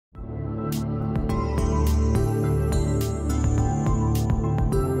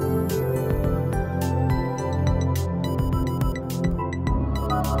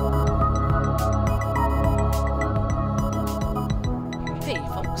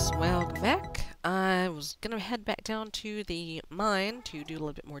folks, welcome back. I was gonna head back down to the mine to do a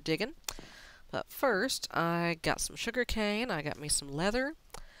little bit more digging. But first, I got some sugar cane, I got me some leather,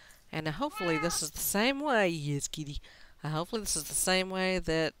 and hopefully this is the same way. Yes, kitty. Hopefully this is the same way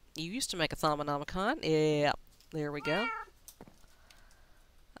that you used to make a Thaumonomicon. Yeah, there we go.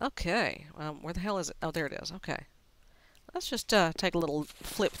 Okay, where the hell is it? Oh, there it is. Okay. Let's just take a little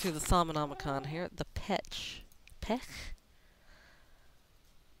flip through the Thaumonomicon here. The Pech. Pech?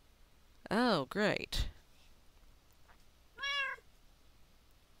 Oh, great.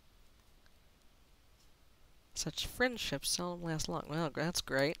 Such friendships seldom last long. Well, that's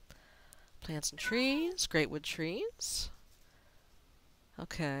great. Plants and trees. Great wood trees.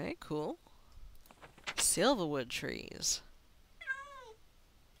 Okay, cool. Silverwood trees.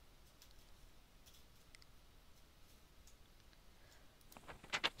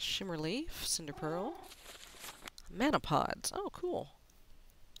 Shimmerleaf. Cinder pearl. Manopods. Oh, cool.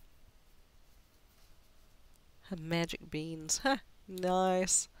 Magic beans. Ha!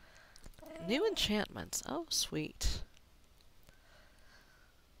 Nice. New enchantments. Oh, sweet.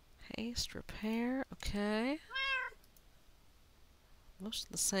 Haste, repair. Okay. Most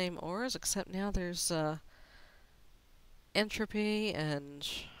of the same ores, except now there's entropy and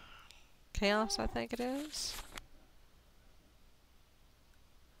chaos, I think it is.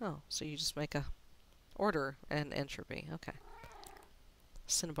 Oh, so you just make a order and entropy. Okay.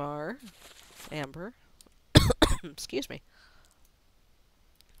 Cinnabar. Amber. Excuse me.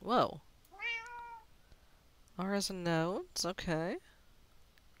 Whoa. R's and nodes. Okay.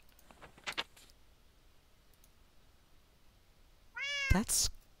 That's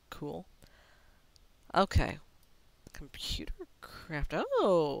cool. Okay. Computer craft.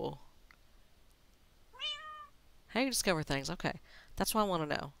 Oh! How you discover things. Okay. That's what I want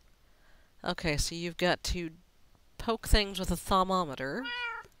to know. Okay, so you've got to poke things with a thermometer.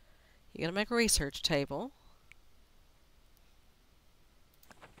 You're going to make a research table.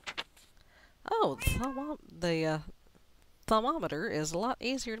 Oh, the thermometer is a lot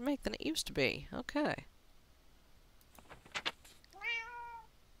easier to make than it used to be. Okay.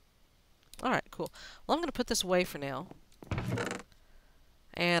 Alright, cool. Well, I'm going to put this away for now.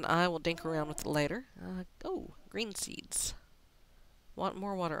 And I will dink around with it later. Oh, green seeds. Want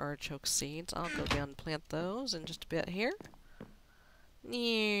more water artichoke seeds. I'll go down and plant those in just a bit here.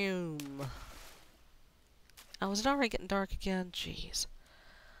 Noom. Oh, is it already getting dark again? Jeez.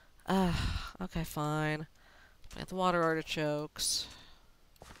 Okay, fine. Plant the water artichokes.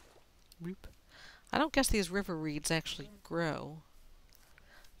 Boop. I don't guess these river reeds actually grow.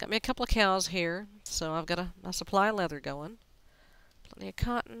 Got me a couple of cows here, so I've got a supply of leather going. Plenty of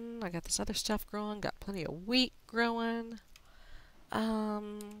cotton. I got this other stuff growing. Got plenty of wheat growing.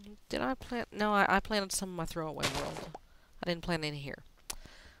 Did I plant? No, I planted some in my throwaway world. I didn't plant any here.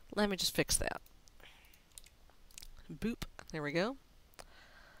 Let me just fix that. Boop. There we go.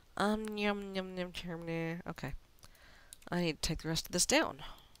 Yum, yum, yum, yum, okay. I need to take the rest of this down.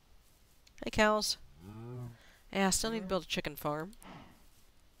 Hey, cows. Yeah, I still need to build a chicken farm.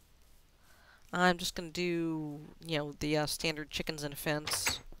 I'm just going to do, you know, the standard chickens in a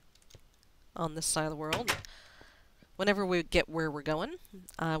fence on this side of the world. Whenever we get where we're going,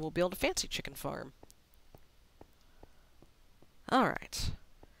 I will build a fancy chicken farm. Alright.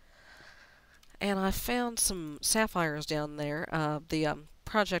 And I found some sapphires down there. The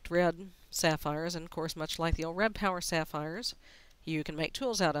Project Red sapphires, and of course, much like the old Red Power sapphires, you can make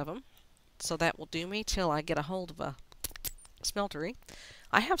tools out of them. So that will do me till I get a hold of a smeltery.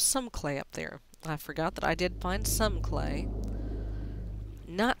 I have some clay up there. I forgot that I did find some clay.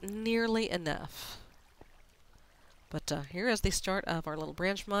 Not nearly enough. But here is the start of our little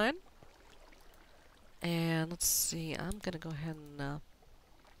branch mine. And let's see, I'm going to go ahead and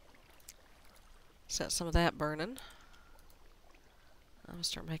set some of that burning. I'm going to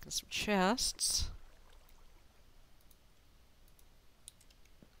start making some chests.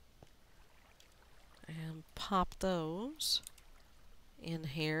 And pop those in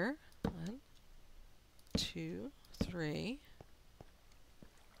here. 1, 2, 3.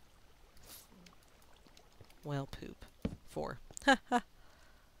 Well, poop. 4.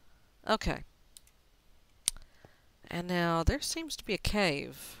 Okay. And now there seems to be a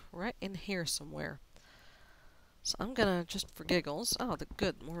cave right in here somewhere. So I'm gonna, just for giggles, oh, the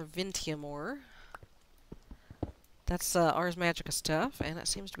good, more Vintium ore. That's Ars Magica stuff, and it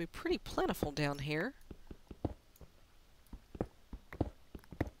seems to be pretty plentiful down here.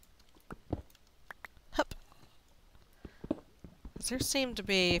 Hup! There seem to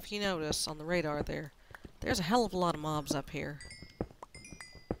be, if you notice on the radar there, there's a hell of a lot of mobs up here.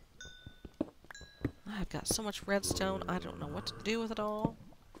 I've got so much redstone, I don't know what to do with it all.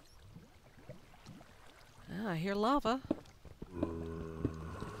 I hear lava.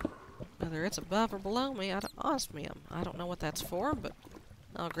 Whether it's above or below me, osmium. I don't know what that's for, but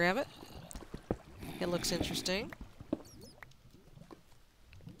I'll grab it. It looks interesting.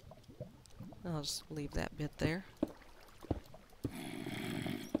 I'll just leave that bit there.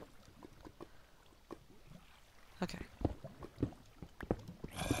 Okay.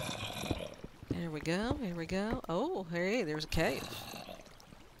 There we go, here we go. Oh, hey, there's a cave.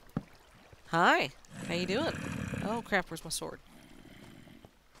 Hi, how you doing? Oh crap, where's my sword?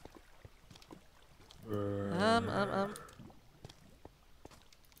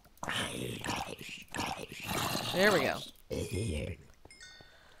 There we go.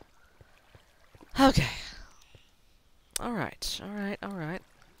 Okay. Alright, alright, alright.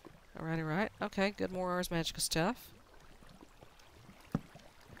 Alright, alright. Okay, good, more Ars Magica stuff.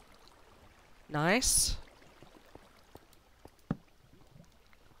 Nice.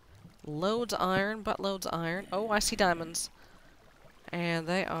 Loads of iron, buttloads of iron. Oh, I see diamonds. And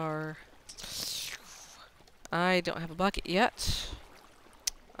they are... I don't have a bucket yet.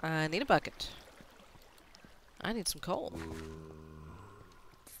 I need a bucket. I need some coal.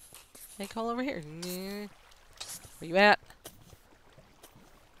 Hey, coal over here. Where you at?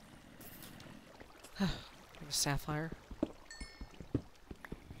 There's a sapphire.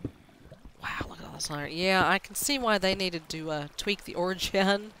 Wow, look at all this iron. Yeah, I can see why they needed to tweak the ore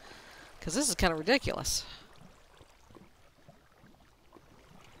gen, because this is kind of ridiculous.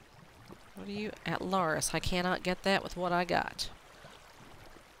 What are you? Atlaris. I cannot get that with what I got.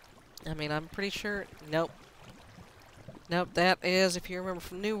 I mean, I'm pretty sure... Nope. Nope, that is, if you remember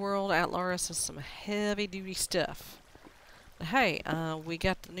from New World, Atlaris is some heavy-duty stuff. But hey, we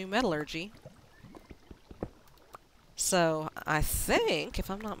got the new metallurgy. So, I think, if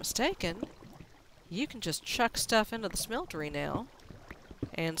I'm not mistaken, you can just chuck stuff into the smeltery now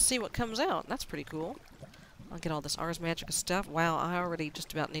and see what comes out. That's pretty cool. I'll get all this Ars Magica stuff. Wow, I already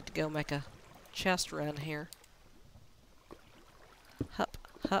just about need to go make a chest run here. Hup,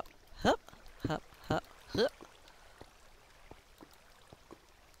 hup, hup, hup, hup, hup.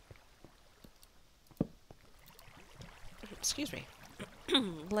 Excuse me.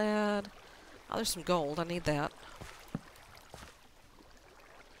 Lead. Oh, there's some gold. I need that.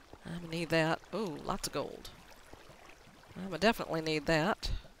 I'm gonna need that. Ooh, lots of gold. I'm gonna definitely need that.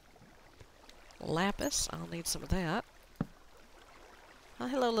 Lapis. I'll need some of that. Oh,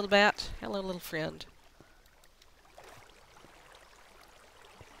 hello, little bat. Hello, little friend.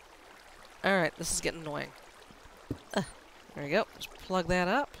 Alright, this is getting annoying. There we go. Just plug that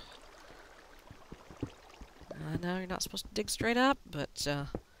up. I know you're not supposed to dig straight up, but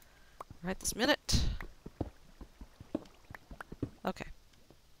right this minute. Okay.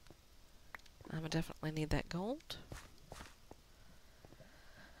 I'm gonna definitely need that gold.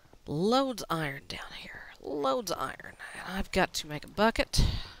 Loads of iron down here. Loads of iron. And I've got to make a bucket.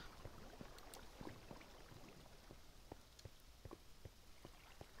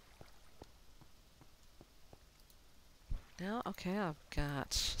 Now, okay, I've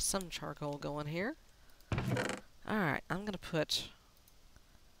got some charcoal going here. Alright, I'm going to put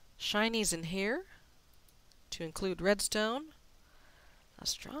shinies in here to include redstone. A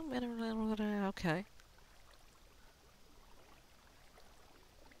strong mineral, okay.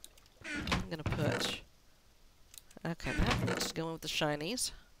 I'm going to put... Okay, that needs to go in with the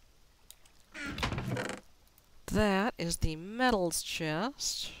shinies. That is the metals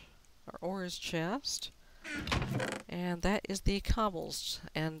chest, or ores chest. And that is the cobbles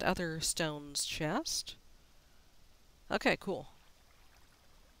and other stones chest. Okay, cool.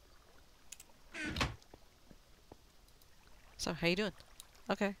 So, how you doing?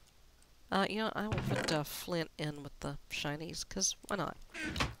 Okay. You know what? I will put flint in with the shinies, because why not?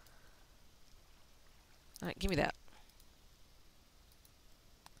 Alright, give me that.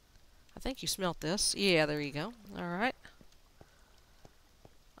 I think you smelt this. Yeah, there you go. Alright.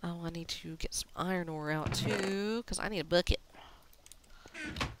 Oh, I need to get some iron ore out, too, because I need a bucket.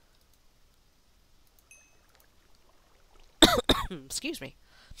 Excuse me.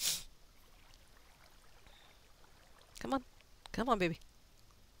 Come on. Come on, baby.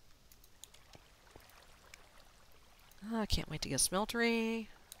 Oh, I can't wait to get a smeltery.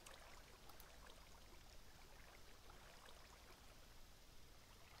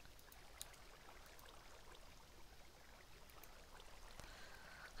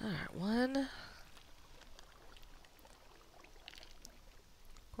 Alright, one. Of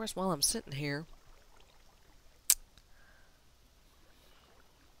course, while I'm sitting here,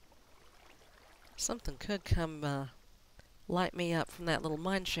 something could come light me up from that little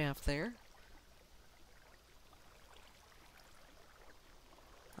mine shaft there.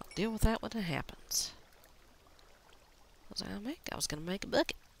 I'll deal with that when it happens. What was I gonna make? I was gonna make a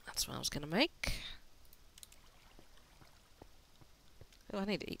bucket. That's what I was gonna make. Oh, I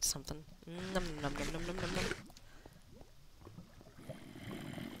need to eat something. Nom nom nom nom nom nom nom.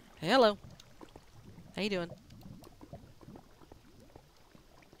 Hello. How you doing?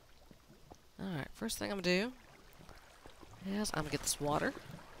 Alright, first thing I'm gonna do is I'm gonna get this water.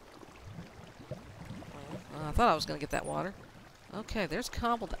 I thought I was gonna get that water. Okay, there's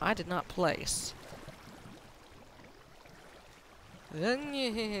cobble that I did not place.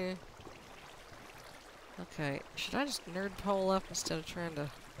 Okay, should I just nerd pole up instead of trying to...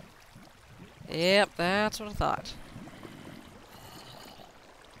 Yep, that's what I thought.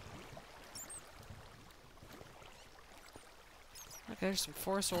 Okay, there's some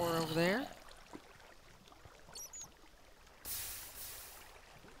force ore over there.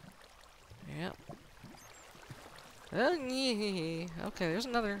 Yep. Okay, there's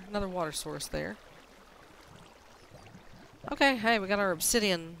another water source there. Okay, hey, we got our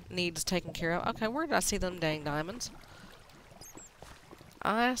obsidian needs taken care of. Okay, where did I see them dang diamonds?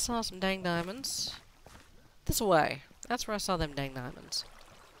 I saw some dang diamonds. This way. That's where I saw them dang diamonds.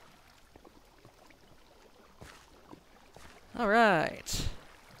 Alright.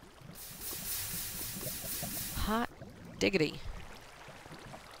 Hot diggity.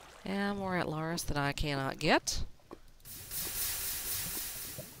 And more at Laris that I cannot get.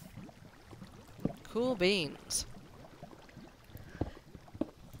 Cool beans.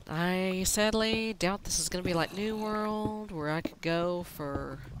 I sadly doubt this is going to be like New World, where I could go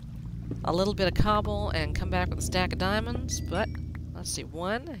for a little bit of cobble and come back with a stack of diamonds, but let's see,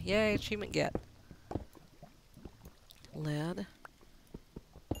 1. Yay, achievement get. Lead.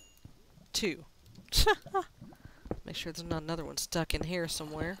 2. Make sure there's not another one stuck in here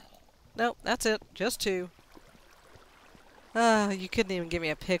somewhere. Nope, that's it. Just 2. You couldn't even give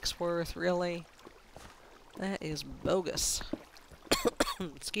me a pick's worth, really? That is bogus.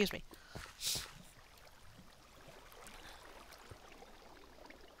 Excuse me.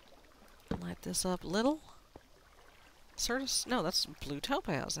 Light this up a little. Certus? No, that's blue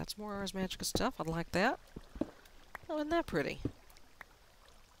topaz. That's more Ars Magica stuff. I'd like that. Oh, isn't that pretty?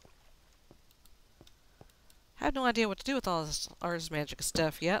 I have no idea what to do with all this Ars Magica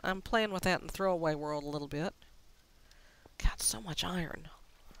stuff yet. I'm playing with that in the throwaway world a little bit. Got so much iron.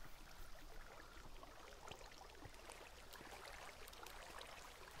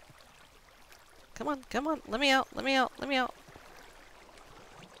 Come on, come on. Let me out, let me out, let me out.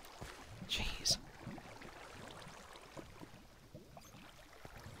 Jeez.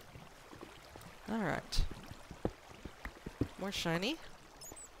 Alright. More shiny.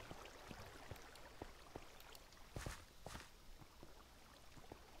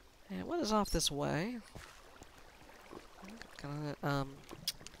 And what is off this way? I'm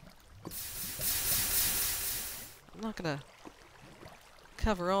not gonna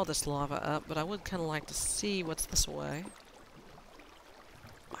cover all this lava up, but I would kind of like to see what's this way.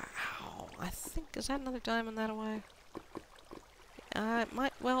 Wow, I think, is that another diamond that way? It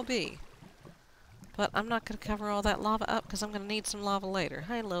might well be. But I'm not going to cover all that lava up because I'm going to need some lava later.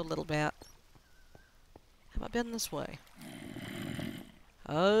 Hello, little bat. Have I been this way?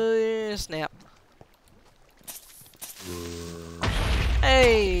 Oh, yeah, snap.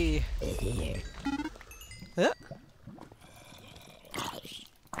 Hey!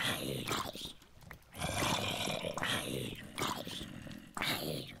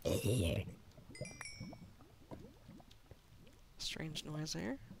 Strange noise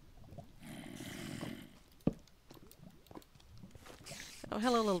there. Oh,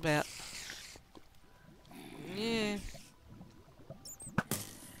 hello, little bat. Yeah.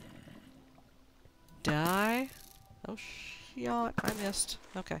 Die? Oh, shit. I missed.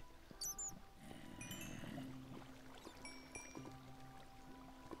 Okay.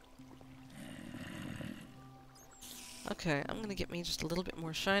 Okay, I'm gonna get me just a little bit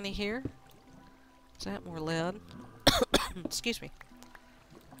more shiny here. Is that more lead? Excuse me.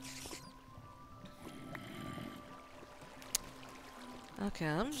 Okay,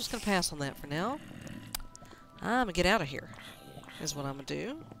 I'm just gonna pass on that for now. I'm gonna get out of here, is what I'm gonna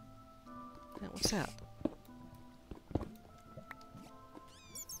do. And what's that?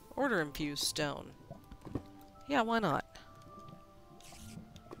 Order infused stone. Yeah, why not?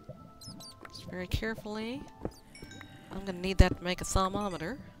 Just very carefully. I'm gonna need that to make a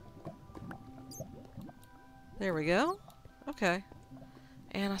thermometer. There we go. Okay.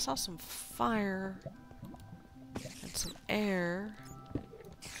 And I saw some fire and some air.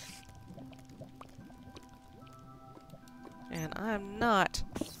 And I'm not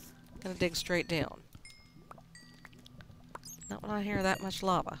gonna dig straight down. Not when I hear that much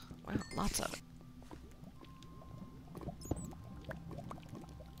lava. Wow, lots of it.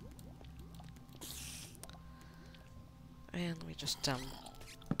 And let me just, there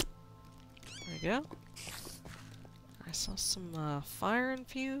we go. I saw some, fire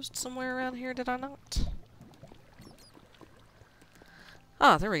infused somewhere around here, did I not?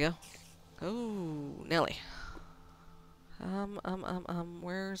 Ah, there we go. Oh, Nelly.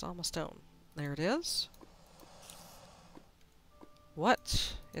 Where's all my stone? There it is.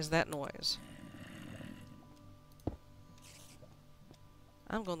 What is that noise?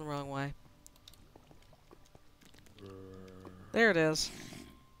 I'm going the wrong way. There it is.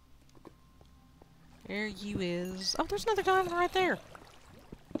 There you is. Oh, there's another diamond right there.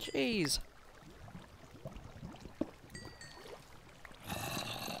 Jeez.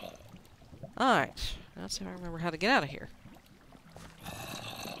 Alright. Let's see if I remember how to get out of here.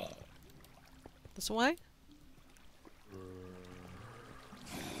 This way?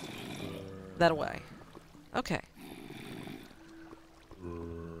 That way. Okay.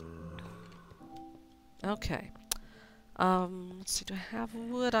 Okay. Let's see, do I have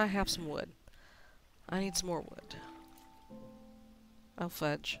wood? I have some wood. I need some more wood. Oh,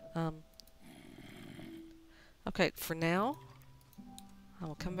 fudge. Okay, for now, I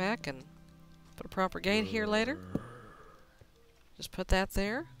will come back and put a proper gate here later. Just put that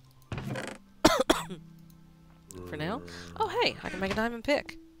there. For now. Oh, hey, I can make a diamond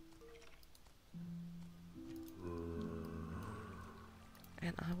pick.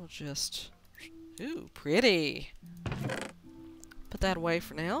 And I will just... Ooh, pretty! Put that away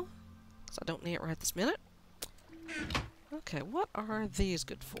for now, because I don't need it right this minute. Okay, what are these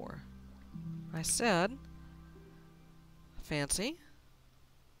good for? I said... Fancy.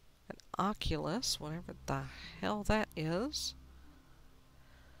 An Oculus, whatever the hell that is.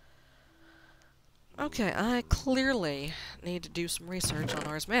 Okay, I clearly need to do some research on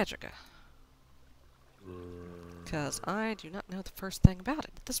Ars Magica. Because I do not know the first thing about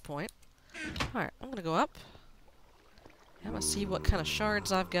it at this point. Alright, I'm gonna go up. I'm gonna see what kind of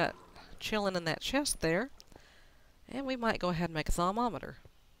shards I've got chilling in that chest there. And we might go ahead and make a Thaumometer.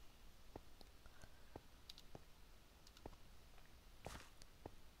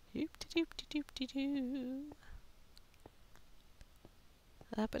 Doop-de-doop-de-doop-de-doo.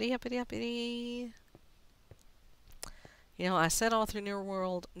 Uppity, uppity, uppity. You know, I said all through New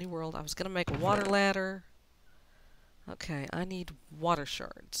World, I was gonna make a water ladder. Okay, I need water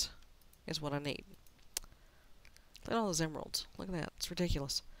shards, is what I need. Look at all those emeralds. Look at that. It's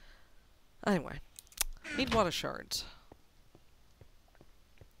ridiculous. Anyway, need water shards.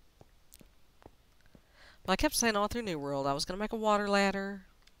 But I kept saying all through New World I was gonna make a water ladder.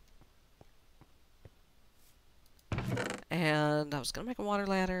 And I was gonna make a water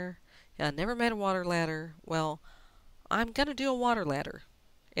ladder. Yeah, I never made a water ladder. Well, I'm gonna do a water ladder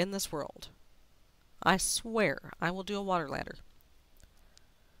in this world. I swear I will do a water ladder.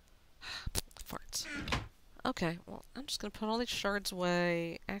 Farts. Okay, well, I'm just gonna put all these shards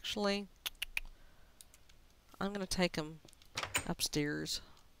away. Actually, I'm gonna take them upstairs.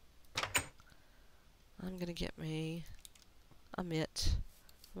 I'm gonna get me a mitt.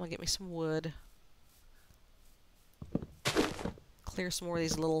 I'm gonna get me some wood. Clear some more of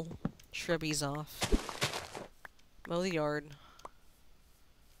these little shrubbies off. Mow the yard.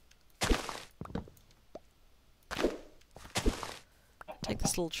 Take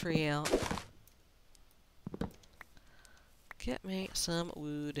this little tree out. Get me some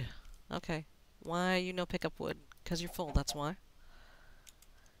wood. Okay. Why you no pick up wood? 'Cause you're full, that's why.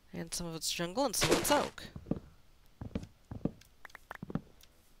 And some of it's jungle and some of it's oak.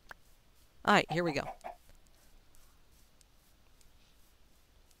 Alright, here we go.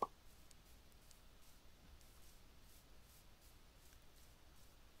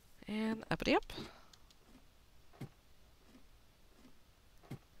 And uppity up.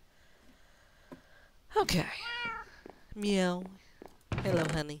 Okay. Meow. Hello,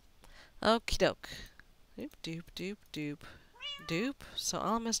 honey. Okie doke. Doop, doop, doop, doop. Doop. So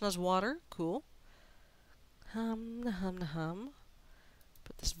all I'm missing is water. Cool. Hum.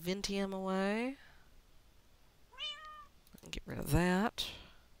 Put this Ventium away. Get rid of that.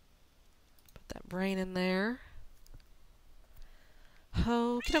 Put that brain in there.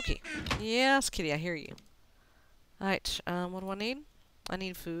 Okie dokie. Yes, kitty, I hear you. Alright, what do I need? I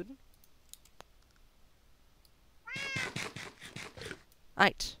need food.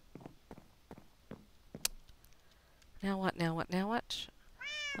 Alright. Now what, now what, now what?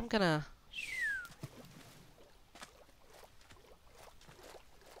 I'm gonna...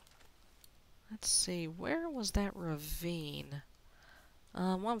 Let's see, where was that ravine?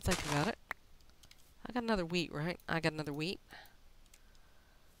 While I'm thinking about it. I got another wheat, right? I got another wheat.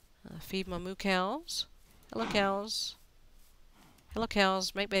 Feed my moo cows. Hello, cows. Hello,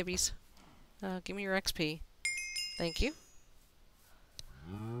 cows. Make babies. Give me your XP. Thank you.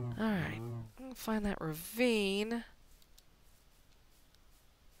 Alright, I'll find that ravine.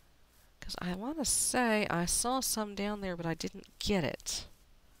 Because I want to say I saw some down there, but I didn't get it.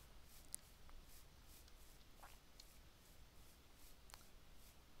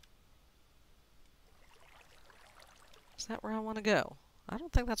 Is that where I want to go? I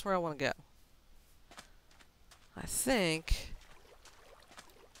don't think that's where I want to go. I think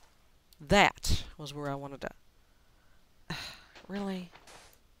that was where I wanted to... Really?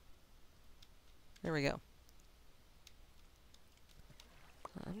 There we go.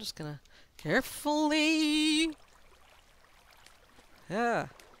 I'm just gonna carefully... Yeah.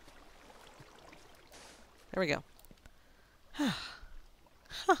 There we go.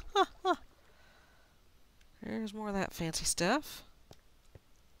 There's more of that fancy stuff.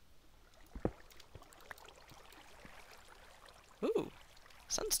 Ooh,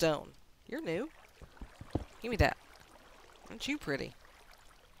 sunstone. You're new. Give me that. Aren't you pretty?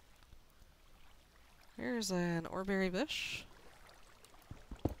 Here's an oreberry bush.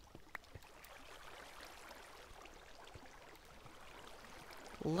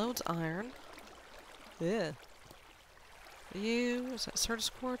 Loads of iron. Yeah. Is that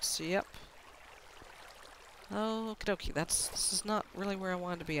Certus quartz? Yep. Oh, okie dokie. This is not really where I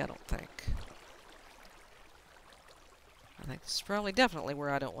wanted to be, I don't think. I think this is probably definitely where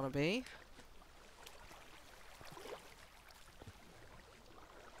I don't want to be.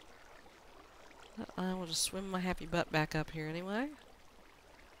 But I will just swim my happy butt back up here anyway.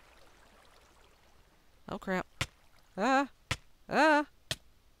 Oh crap. Ah! Ah!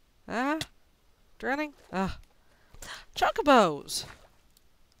 Ah! Drowning? Ah! Chocobos!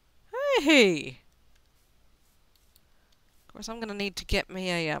 Hey! Of course, I'm going to need to get me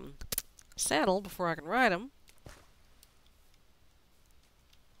a saddle before I can ride them.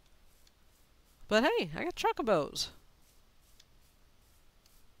 But hey, I got chocobos.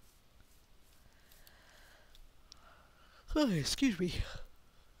 Oh, excuse me.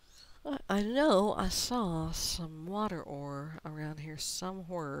 I know I saw some water ore around here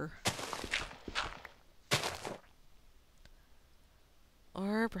somewhere.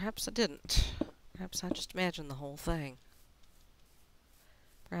 Or perhaps I didn't. Perhaps I just imagined the whole thing.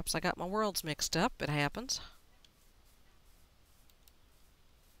 Perhaps I got my worlds mixed up. It happens.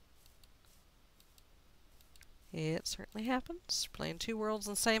 It certainly happens. Playing two worlds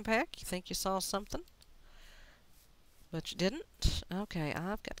in the same pack. You think you saw something, but you didn't. Okay,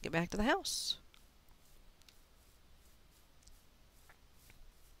 I've got to get back to the house.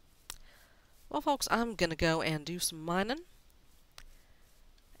 Well, folks, I'm going to go and do some mining.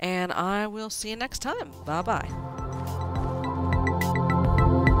 And I will see you next time. Bye-bye.